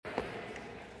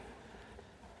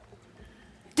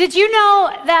Did you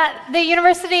know that the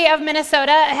University of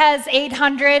Minnesota has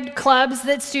 800 clubs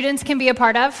that students can be a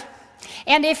part of?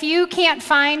 And if you can't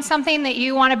find something that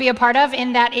you want to be a part of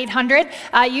in that 800,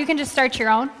 you can just start your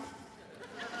own.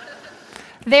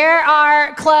 There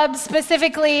are clubs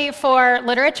specifically for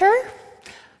literature,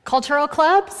 cultural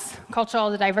clubs,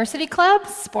 cultural diversity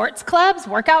clubs, sports clubs,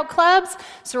 workout clubs,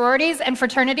 sororities and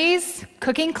fraternities,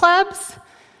 cooking clubs.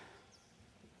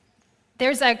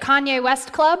 There's a Kanye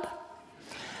West club,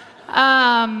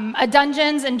 a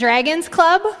Dungeons and Dragons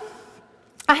club,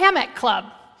 a hammock club.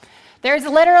 There's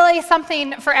literally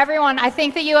something for everyone. I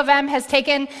think the U of M has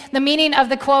taken the meaning of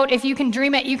the quote, "If you can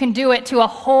dream it, you can do it," to a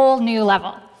whole new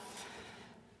level.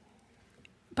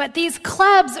 But these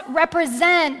clubs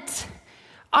represent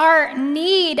our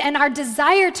need and our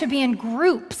desire to be in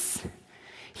groups.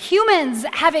 Humans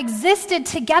have existed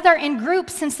together in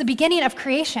groups since the beginning of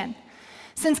creation.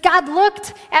 Since God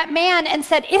looked at man and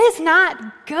said, "It is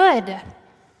not good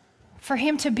for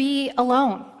him to be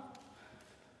alone."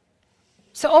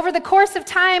 So over the course of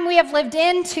time, we have lived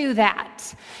into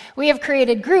that. We have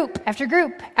created group after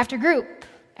group after group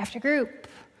after group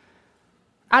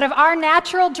out of our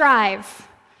natural drive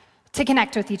to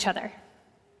connect with each other.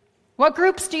 What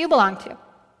groups do you belong to?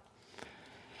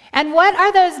 And what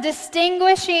are those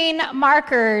distinguishing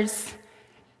markers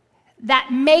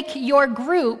that make your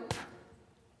group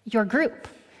your group?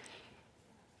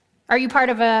 Are you part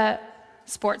of a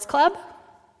sports club?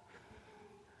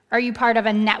 Are you part of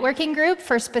a networking group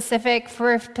for a specific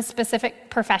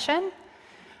profession?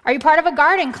 Are you part of a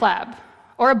garden club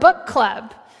or a book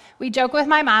club? We joke with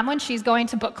my mom when she's going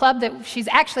to book club that she's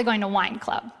actually going to wine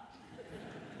club.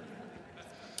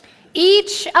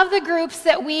 Each of the groups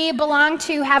that we belong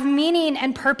to have meaning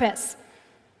and purpose.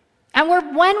 And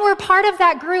when we're part of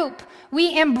that group,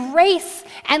 we embrace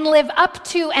and live up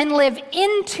to and live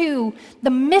into the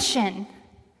mission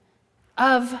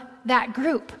of that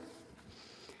group.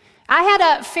 I had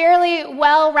a fairly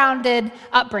well-rounded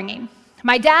upbringing.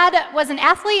 My dad was an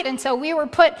athlete, and so we were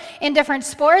put in different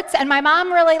sports, and my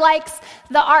mom really likes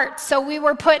the arts, so we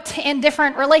were put in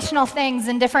different relational things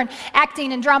and different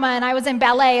acting and drama, and I was in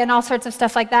ballet and all sorts of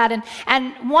stuff like that.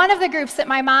 And one of the groups that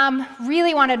my mom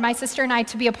really wanted my sister and I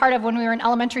to be a part of when we were in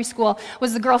elementary school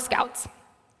was the Girl Scouts.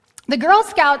 The Girl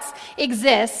Scouts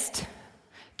exist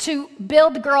to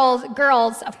build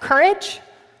girls of courage,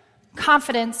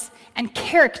 confidence, and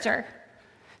character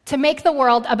to make the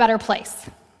world a better place.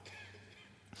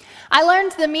 I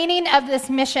learned the meaning of this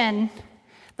mission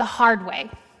the hard way.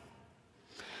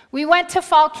 We went to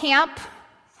fall camp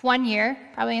one year,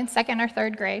 probably in 2nd or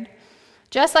 3rd grade,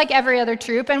 just like every other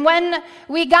troop. And when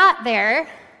we got there,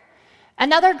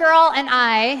 another girl and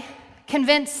I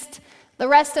convinced the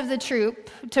rest of the troop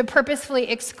to purposefully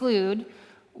exclude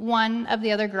one of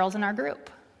the other girls in our group.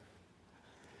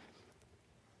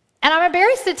 And I'm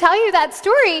embarrassed to tell you that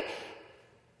story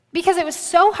because it was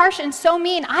so harsh and so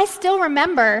mean. I still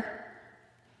remember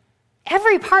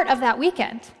every part of that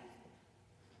weekend.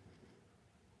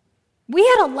 We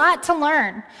had a lot to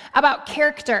learn about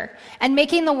character and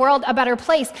making the world a better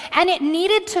place, and it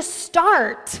needed to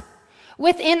start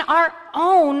within our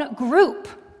own group.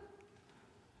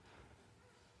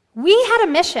 We had a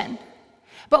mission,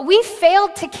 but we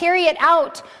failed to carry it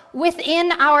out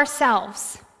within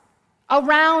ourselves,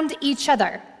 around each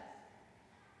other.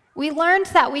 We learned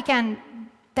that weekend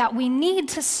that we need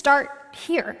to start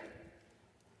here.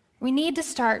 We need to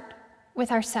start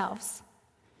with ourselves.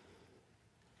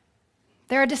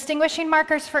 There are distinguishing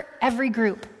markers for every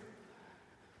group.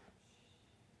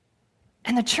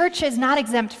 And the church is not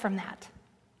exempt from that.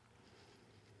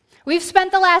 We've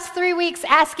spent the last 3 weeks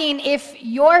asking if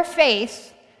your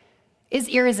faith is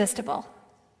irresistible.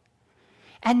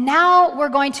 And now we're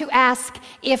going to ask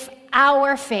if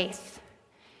our faith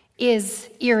is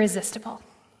irresistible.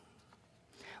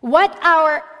 What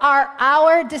are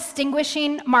our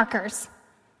distinguishing markers?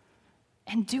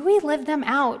 And do we live them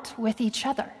out with each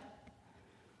other?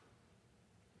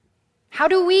 How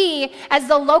do we, as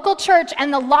the local church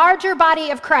and the larger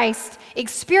body of Christ,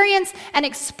 experience and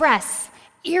express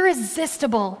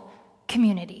irresistible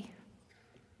community?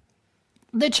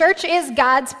 The church is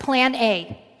God's plan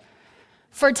A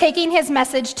for taking his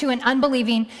message to an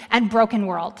unbelieving and broken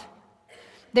world.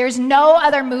 There's no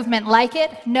other movement like it,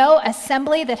 no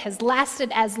assembly that has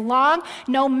lasted as long,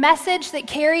 no message that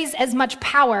carries as much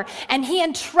power, and he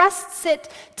entrusts it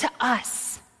to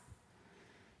us,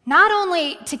 not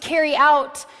only to carry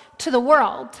out to the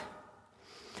world,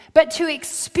 but to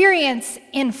experience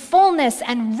in fullness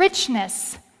and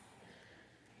richness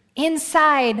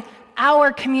inside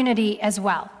our community as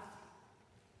well.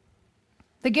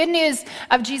 The good news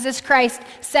of Jesus Christ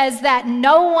says that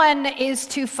no one is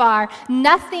too far,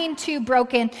 nothing too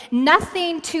broken,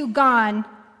 nothing too gone.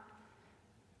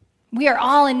 We are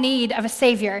all in need of a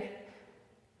Savior.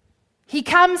 He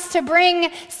comes to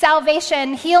bring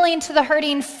salvation, healing to the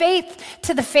hurting, faith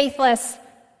to the faithless,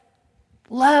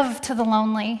 love to the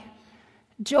lonely,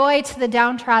 joy to the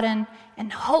downtrodden,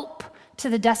 and hope to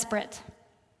the desperate.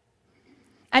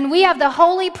 And we have the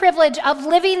holy privilege of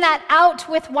living that out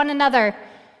with one another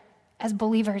as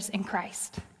believers in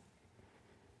Christ.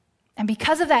 And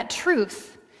because of that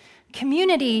truth,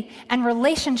 community and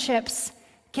relationships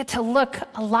get to look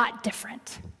a lot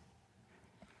different.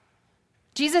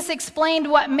 Jesus explained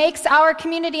what makes our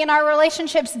community and our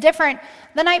relationships different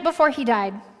the night before he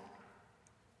died.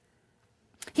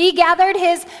 He gathered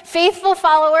his faithful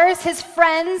followers, his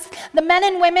friends, the men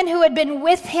and women who had been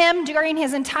with him during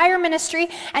his entire ministry,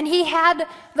 and he had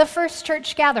the first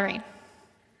church gathering.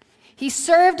 He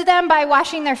served them by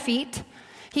washing their feet.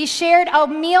 He shared a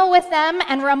meal with them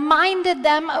and reminded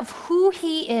them of who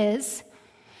he is.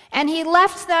 And he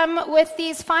left them with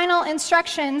these final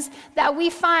instructions that we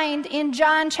find in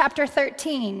John chapter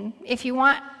 13. If you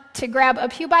want to grab a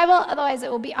pew Bible, otherwise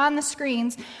it will be on the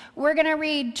screens. We're going to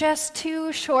read just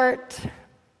two short,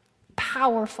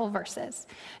 powerful verses.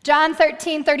 John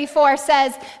 13:34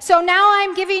 says, "So now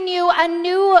I'm giving you a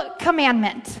new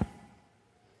commandment.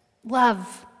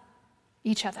 Love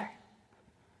each other.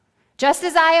 Just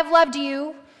as I have loved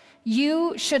you,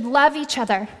 you should love each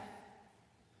other.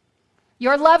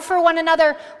 Your love for one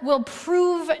another will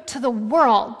prove to the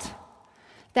world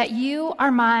that you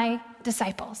are my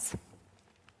disciples."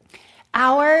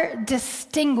 Our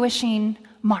distinguishing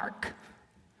mark.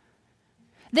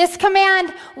 This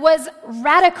command was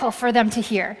radical for them to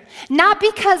hear, not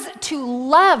because to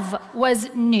love was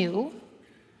new.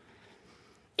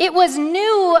 It was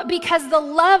new because the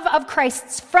love of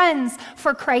Christ's friends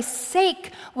for Christ's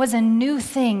sake was a new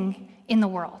thing in the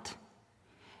world.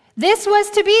 This was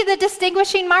to be the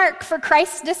distinguishing mark for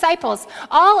Christ's disciples.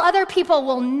 All other people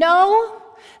will know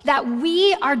that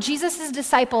we are Jesus'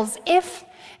 disciples if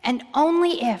and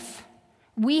only if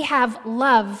we have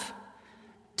love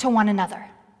to one another.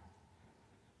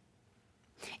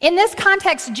 In this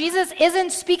context, Jesus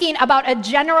isn't speaking about a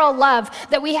general love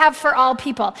that we have for all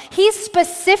people. He's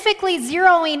specifically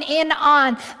zeroing in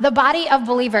on the body of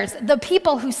believers, the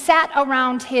people who sat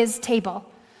around his table.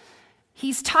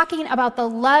 He's talking about the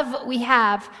love we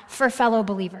have for fellow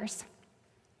believers.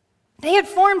 They had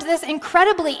formed this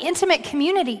incredibly intimate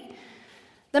community.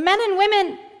 The men and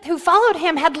women who followed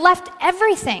him had left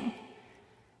everything.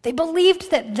 They believed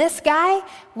that this guy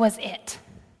was it.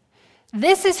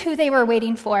 This is who they were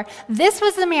waiting for. This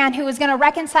was the man who was going to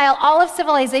reconcile all of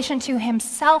civilization to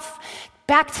himself,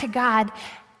 back to God,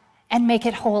 and make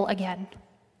it whole again.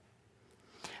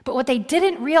 But what they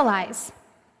didn't realize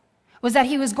was that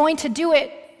he was going to do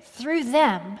it through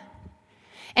them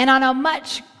and on a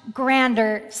much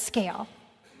grander scale.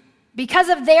 Because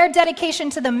of their dedication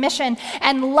to the mission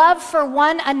and love for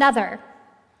one another,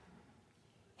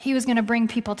 he was going to bring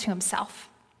people to himself.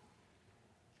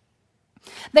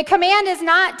 The command is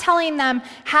not telling them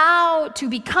how to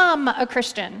become a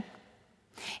Christian.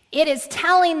 It is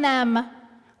telling them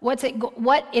what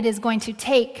it is going to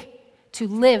take to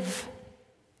live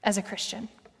as a Christian.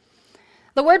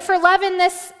 The word for love in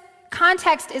this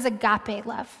context is agape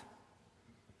love.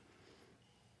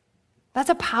 That's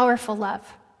a powerful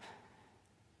love,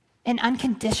 an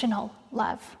unconditional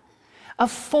love, a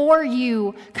for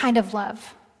you kind of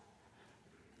love,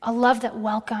 a love that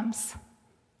welcomes.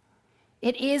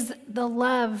 It is the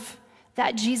love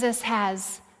that Jesus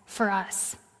has for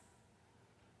us.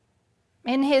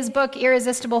 In his book,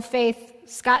 Irresistible Faith,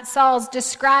 Scott Sauls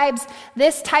describes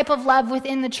this type of love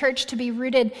within the church to be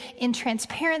rooted in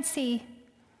transparency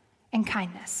and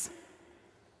kindness.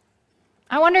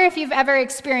 I wonder if you've ever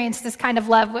experienced this kind of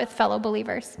love with fellow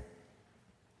believers.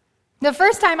 The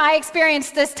first time I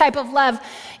experienced this type of love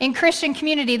in Christian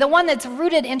community, the one that's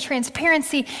rooted in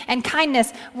transparency and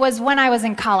kindness, was when I was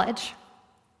in college.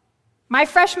 My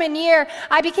freshman year,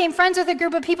 I became friends with a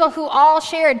group of people who all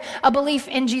shared a belief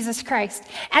in Jesus Christ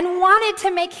and wanted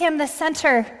to make him the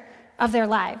center of their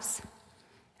lives.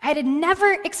 I had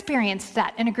never experienced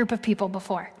that in a group of people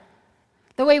before.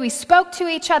 The way we spoke to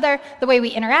each other, the way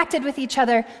we interacted with each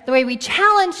other, the way we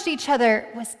challenged each other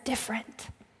was different.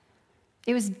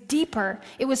 It was deeper.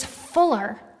 It was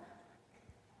fuller.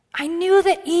 I knew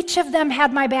that each of them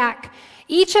had my back.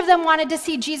 Each of them wanted to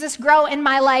see Jesus grow in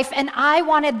my life, and I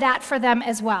wanted that for them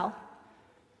as well.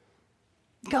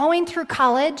 Going through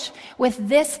college with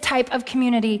this type of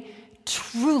community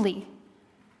truly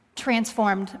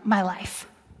transformed my life.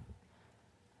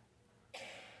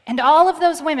 And all of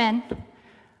those women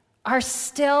are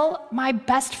still my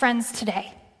best friends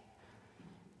today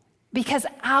because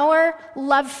our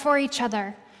love for each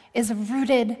other is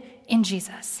rooted in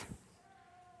Jesus.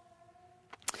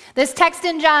 This text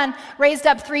in John raised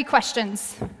up 3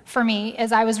 questions for me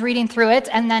as I was reading through it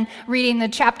and then reading the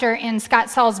chapter in Scott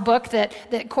Saul's book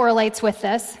that correlates with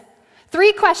this.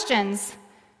 3 questions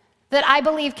that I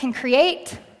believe can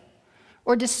create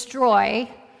or destroy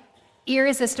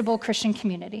irresistible Christian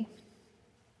community.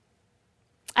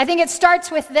 I think it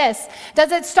starts with this.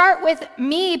 Does it start with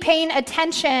me paying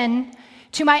attention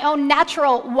to my own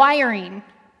natural wiring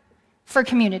for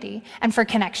community and for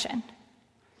connection?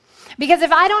 Because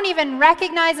if I don't even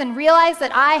recognize and realize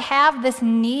that I have this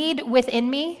need within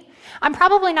me, I'm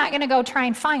probably not going to go try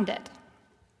and find it.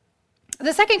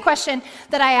 The second question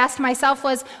that I asked myself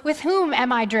was, with whom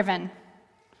am I driven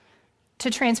to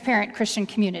transparent Christian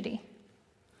community?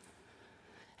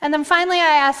 And then finally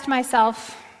I asked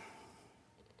myself,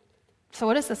 so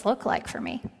what does this look like for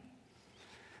me?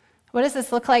 What does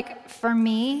this look like for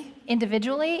me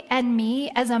individually and me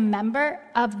as a member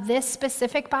of this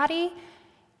specific body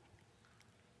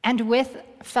and with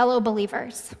fellow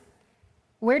believers?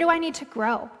 Where do I need to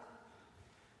grow?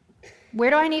 Where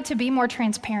do I need to be more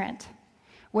transparent?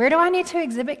 Where do I need to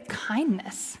exhibit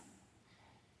kindness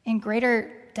in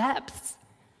greater depths?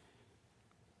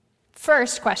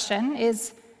 First question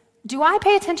is, do I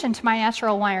pay attention to my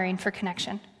natural wiring for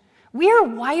connection? We are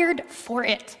wired for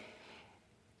it.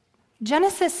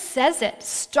 Genesis says it,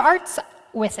 starts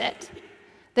with it,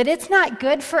 that it's not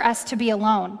good for us to be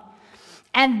alone.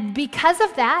 And because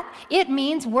of that, it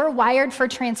means we're wired for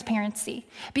transparency.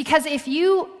 Because if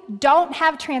you don't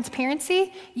have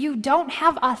transparency, you don't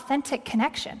have authentic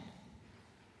connection.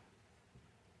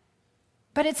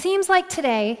 But it seems like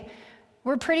today,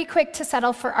 we're pretty quick to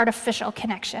settle for artificial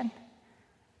connection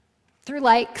through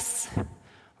likes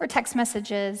or text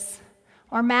messages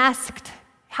or masked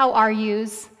how are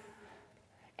yous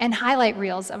and highlight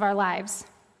reels of our lives.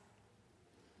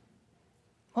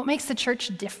 What makes the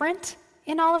church different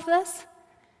in all of this?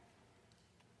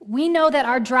 We know that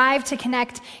our drive to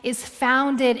connect is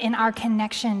founded in our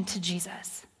connection to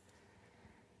Jesus.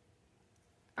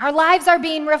 Our lives are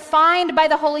being refined by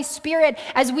the Holy Spirit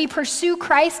as we pursue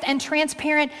Christ and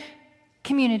transparent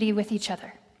community with each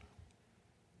other.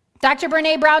 Dr.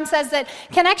 Brene Brown says that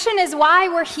connection is why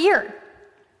we're here.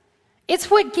 It's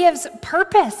what gives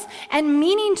purpose and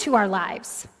meaning to our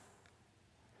lives.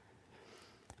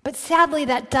 But sadly,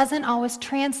 that doesn't always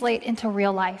translate into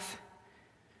real life.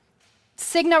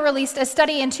 Cigna released a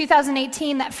study in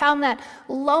 2018 that found that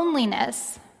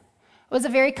loneliness was a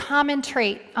very common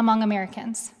trait among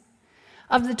Americans.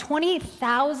 Of the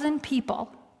 20,000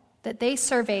 people that they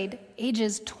surveyed,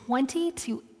 ages 20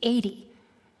 to 80,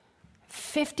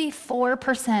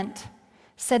 54%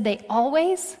 said they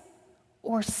always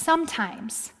or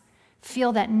sometimes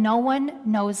feel that no one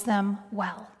knows them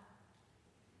well.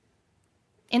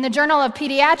 In the Journal of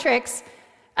Pediatrics,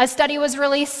 a study was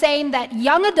released saying that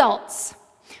young adults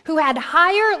who had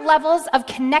higher levels of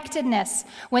connectedness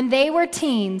when they were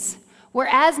teens were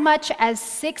as much as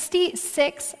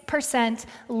 66%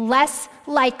 less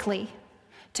likely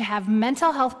to have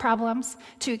mental health problems,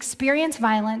 to experience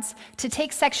violence, to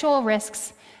take sexual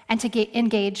risks, and to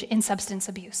engage in substance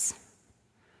abuse.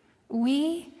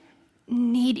 We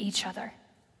need each other.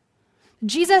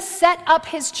 Jesus set up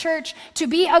his church to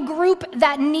be a group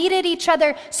that needed each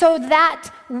other so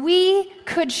that we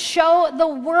could show the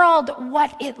world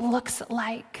what it looks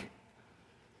like.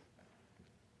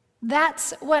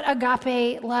 That's what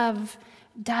agape love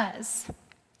does.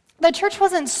 The church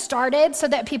wasn't started so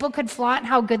that people could flaunt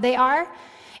how good they are.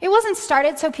 It wasn't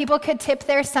started so people could tip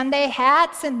their Sunday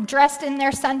hats and dressed in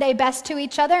their Sunday best to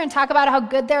each other and talk about how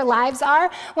good their lives are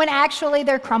when actually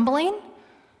they're crumbling.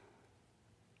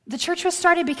 The church was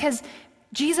started because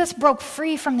Jesus broke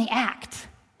free from the act.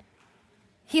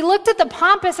 He looked at the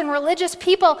pompous and religious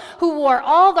people who wore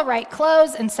all the right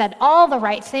clothes and said all the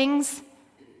right things,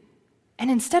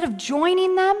 and instead of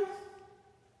joining them,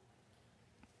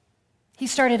 he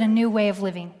started a new way of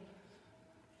living.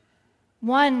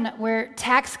 One where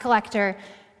tax collector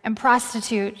and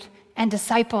prostitute and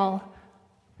disciple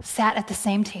sat at the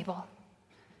same table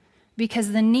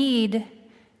because the need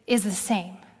is the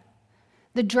same.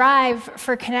 The drive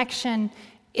for connection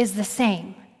is the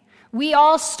same. We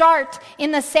all start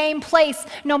in the same place,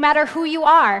 no matter who you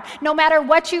are, no matter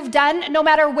what you've done, no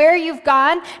matter where you've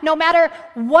gone, no matter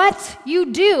what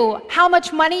you do, how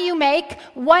much money you make,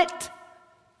 what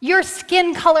your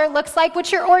skin color looks like,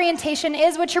 what your orientation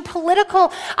is, what your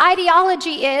political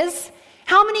ideology is,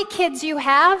 how many kids you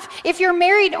have, if you're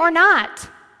married or not.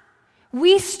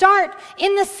 We start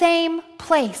in the same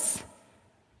place,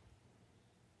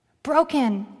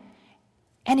 broken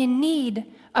and in need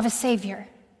of a Savior.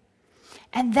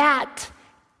 And that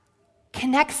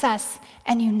connects us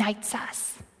and unites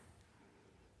us.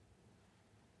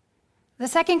 The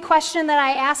second question that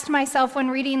I asked myself when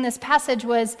reading this passage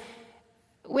was,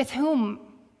 with whom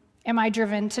am I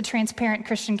driven to transparent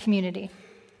Christian community?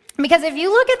 Because if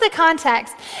you look at the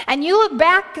context and you look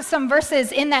back some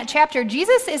verses in that chapter,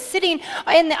 Jesus is sitting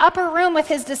in the upper room with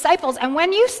his disciples. And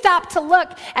when you stop to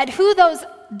look at who those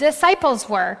disciples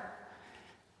were,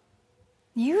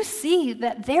 you see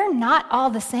that they're not all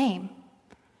the same.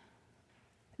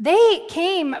 They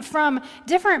came from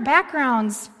different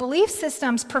backgrounds, belief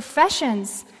systems,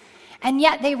 professions, and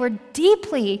yet they were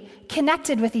deeply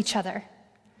connected with each other.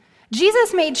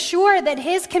 Jesus made sure that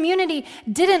his community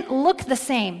didn't look the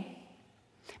same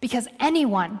because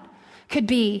anyone could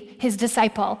be his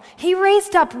disciple. He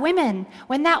raised up women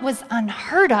when that was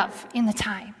unheard of in the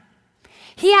time.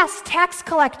 He asked tax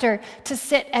collector to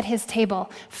sit at his table,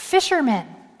 fishermen.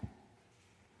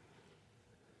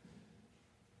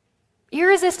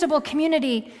 Irresistible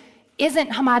community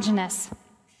isn't homogeneous.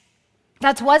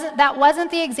 That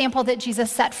wasn't the example that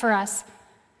Jesus set for us.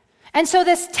 And so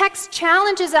this text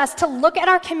challenges us to look at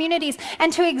our communities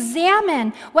and to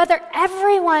examine whether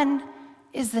everyone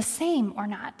is the same or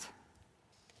not.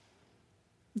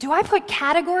 Do I put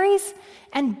categories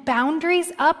and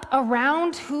boundaries up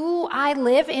around who I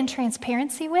live in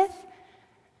transparency with?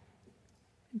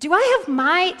 Do I have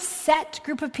my set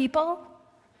group of people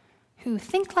who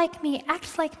think like me,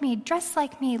 act like me, dress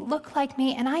like me, look like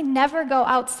me, and I never go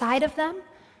outside of them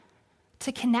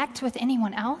to connect with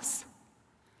anyone else?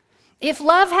 If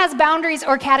love has boundaries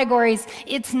or categories,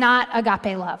 it's not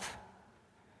agape love.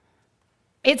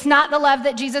 It's not the love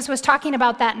that Jesus was talking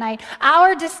about that night.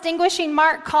 Our distinguishing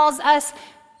mark calls us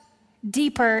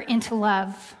deeper into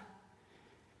love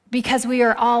because we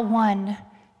are all one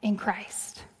in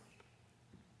Christ.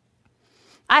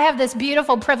 I have this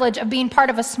beautiful privilege of being part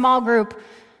of a small group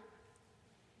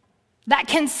that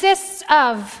consists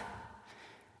of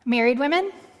married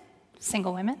women,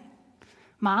 single women,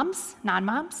 moms,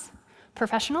 non-moms,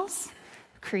 professionals,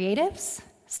 creatives,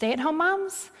 stay-at-home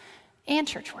moms, and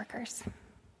church workers.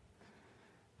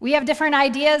 We have different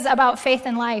ideas about faith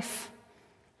and life,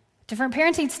 different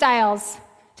parenting styles,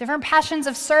 different passions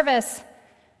of service,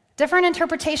 different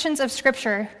interpretations of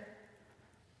Scripture.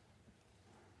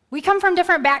 We come from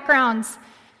different backgrounds,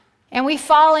 and we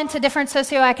fall into different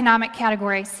socioeconomic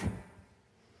categories.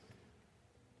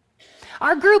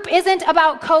 Our group isn't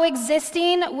about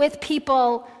coexisting with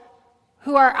people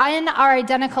who are in our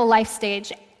identical life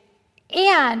stage.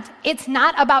 And it's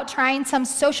not about trying some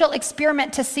social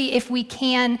experiment to see if we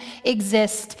can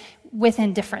exist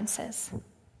within differences.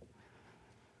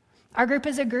 Our group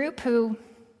is a group who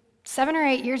 7 or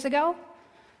 8 years ago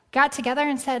got together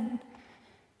and said,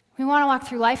 we want to walk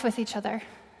through life with each other.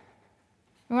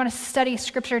 We want to study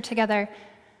Scripture together.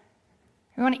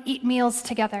 We want to eat meals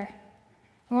together.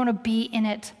 We want to be in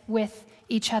it with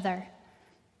each other.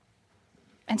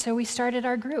 And so we started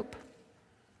our group.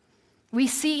 We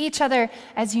see each other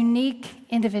as unique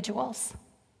individuals,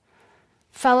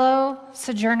 fellow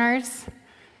sojourners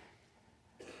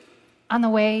on the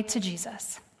way to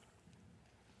Jesus.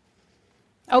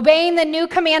 Obeying the new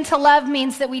command to love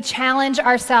means that we challenge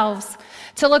ourselves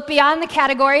to look beyond the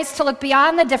categories, to look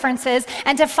beyond the differences,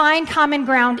 and to find common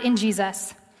ground in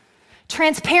Jesus.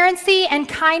 Transparency and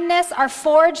kindness are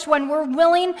forged when we're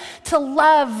willing to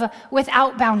love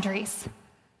without boundaries.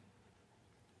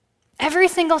 Every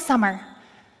single summer,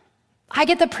 I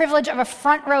get the privilege of a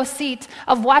front row seat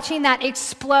of watching that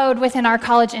explode within our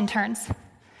college interns.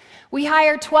 We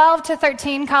hire 12 to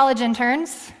 13 college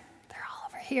interns. They're all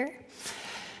over here.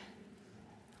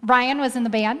 Ryan was in the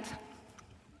band.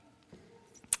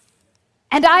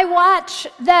 And I watch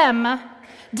them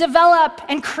develop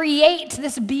and create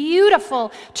this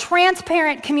beautiful,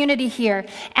 transparent community here,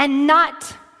 and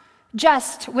not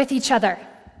just with each other.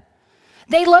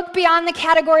 They look beyond the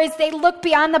categories, they look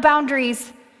beyond the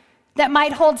boundaries that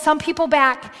might hold some people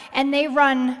back, and they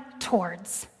run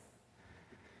towards.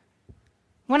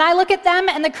 When I look at them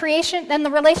and the creation and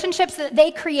the relationships that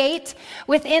they create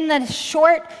within the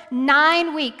short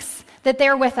 9 weeks that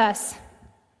they're with us,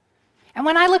 and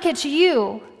when I look at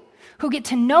you, who get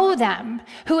to know them,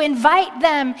 who invite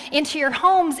them into your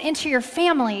homes, into your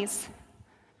families,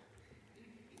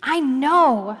 I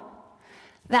know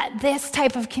that this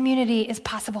type of community is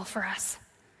possible for us.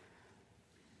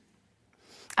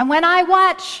 And when I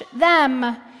watch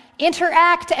them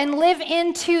interact and live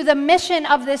into the mission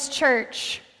of this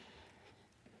church,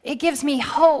 it gives me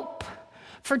hope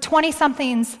for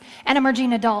 20-somethings and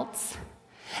emerging adults.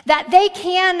 That they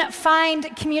can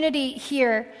find community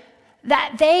here,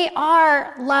 that they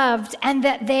are loved and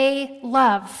that they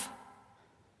love.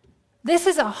 This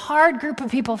is a hard group of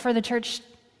people for the church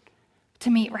to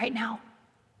meet right now.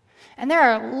 And there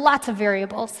are lots of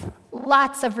variables,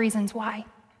 lots of reasons why.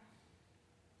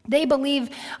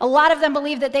 A lot of them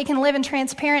believe that they can live in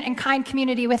transparent and kind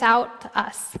community without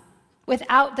us,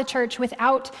 without the church,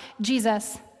 without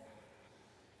Jesus.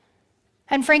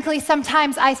 And frankly,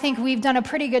 sometimes I think we've done a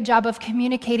pretty good job of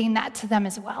communicating that to them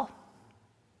as well.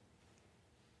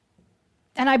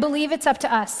 And I believe it's up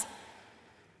to us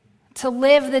to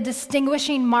live the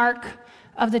distinguishing mark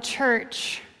of the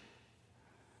church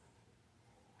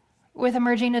with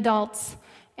emerging adults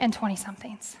and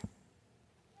 20-somethings.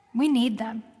 We need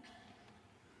them.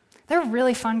 They're a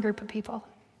really fun group of people.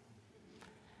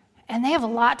 And they have a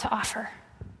lot to offer.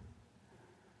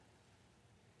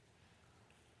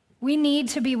 We need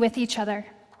to be with each other.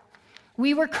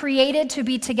 We were created to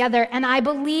be together, and I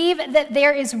believe that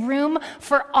there is room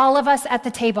for all of us at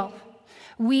the table.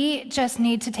 We just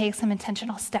need to take some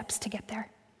intentional steps to get there.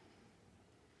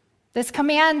 This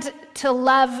command to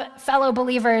love fellow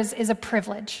believers is a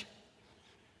privilege.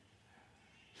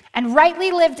 And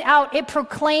rightly lived out, it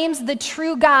proclaims the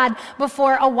true God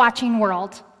before a watching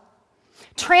world.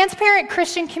 Transparent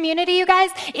Christian community, you guys,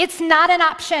 it's not an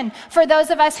option for those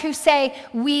of us who say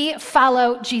we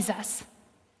follow Jesus.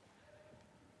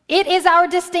 It is our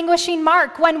distinguishing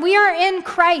mark. When we are in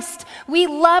Christ, we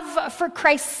love for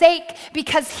Christ's sake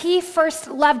because he first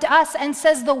loved us and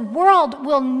says the world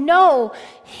will know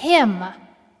him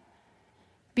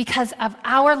because of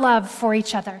our love for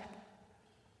each other.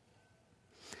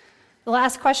 The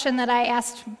last question that I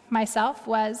asked myself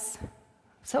was,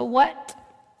 so what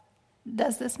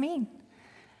does this mean?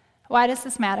 Why does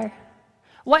this matter?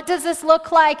 What does this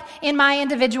look like in my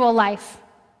individual life?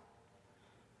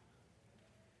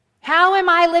 How am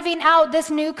I living out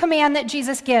this new command that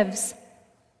Jesus gives?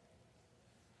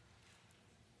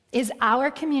 Is our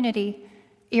community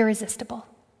irresistible?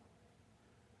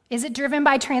 Is it driven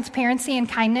by transparency and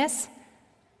kindness?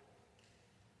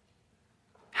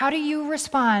 How do you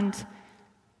respond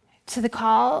to the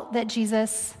call that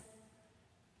Jesus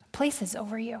places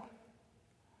over you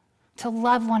to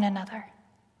love one another?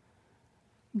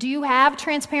 Do you have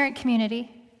transparent community?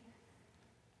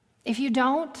 If you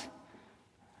don't,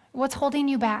 what's holding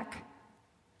you back?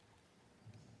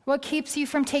 What keeps you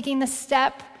from taking the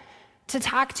step to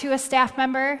talk to a staff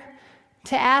member,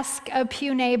 to ask a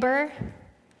pew neighbor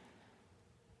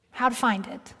how to find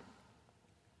it?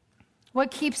 What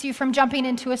keeps you from jumping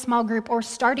into a small group or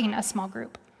starting a small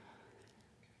group?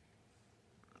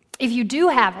 If you do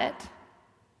have it,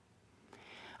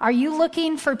 are you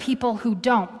looking for people who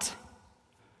don't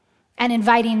and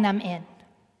inviting them in?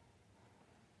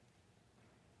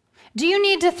 Do you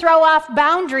need to throw off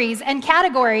boundaries and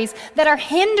categories that are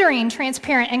hindering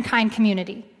transparent and kind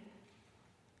community?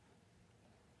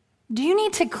 Do you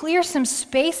need to clear some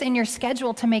space in your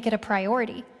schedule to make it a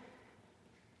priority?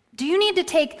 Do you need to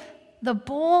take the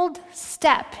bold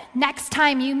step next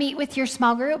time you meet with your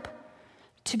small group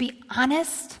to be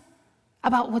honest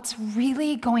about what's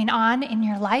really going on in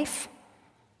your life?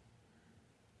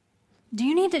 Do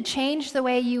you need to change the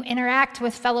way you interact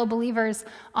with fellow believers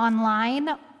online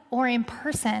or in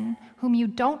person whom you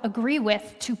don't agree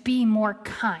with to be more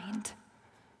kind?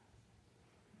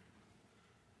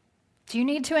 Do you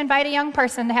need to invite a young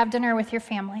person to have dinner with your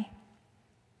family?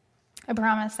 I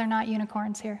promise they're not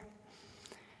unicorns here.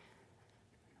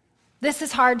 This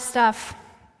is hard stuff,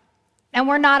 and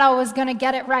we're not always going to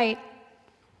get it right.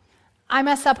 I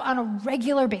mess up on a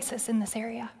regular basis in this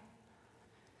area.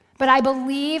 But I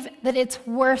believe that it's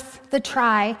worth the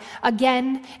try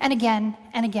again and again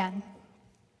and again.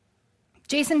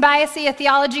 Jason Biasi, a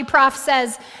theology prof,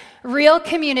 says, real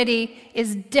community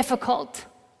is difficult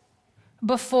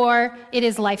before it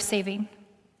is life-saving.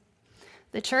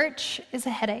 The church is a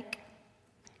headache,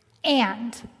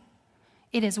 and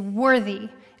it is worthy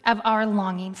of our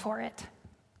longing for it.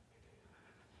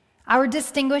 Our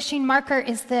distinguishing marker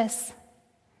is this,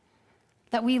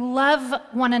 that we love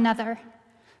one another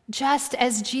just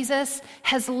as Jesus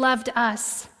has loved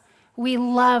us. We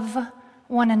love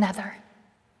one another.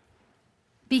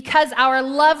 Because our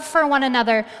love for one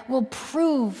another will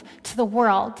prove to the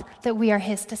world that we are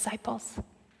his disciples.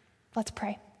 Let's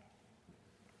pray.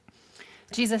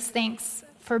 Jesus, thanks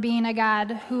for being a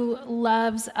God who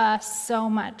loves us so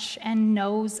much and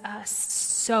knows us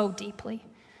so deeply.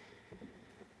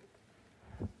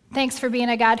 Thanks for being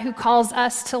a God who calls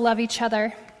us to love each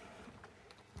other.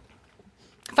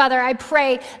 Father, I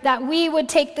pray that we would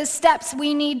take the steps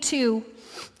we need to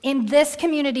in this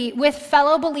community with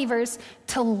fellow believers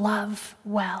to love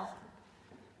well.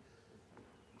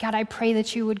 God, I pray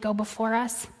that you would go before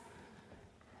us,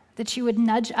 that you would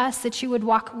nudge us, that you would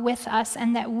walk with us,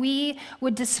 and that we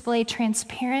would display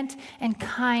transparent and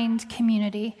kind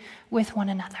community with one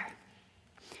another.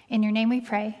 In your name we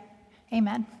pray,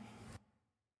 amen.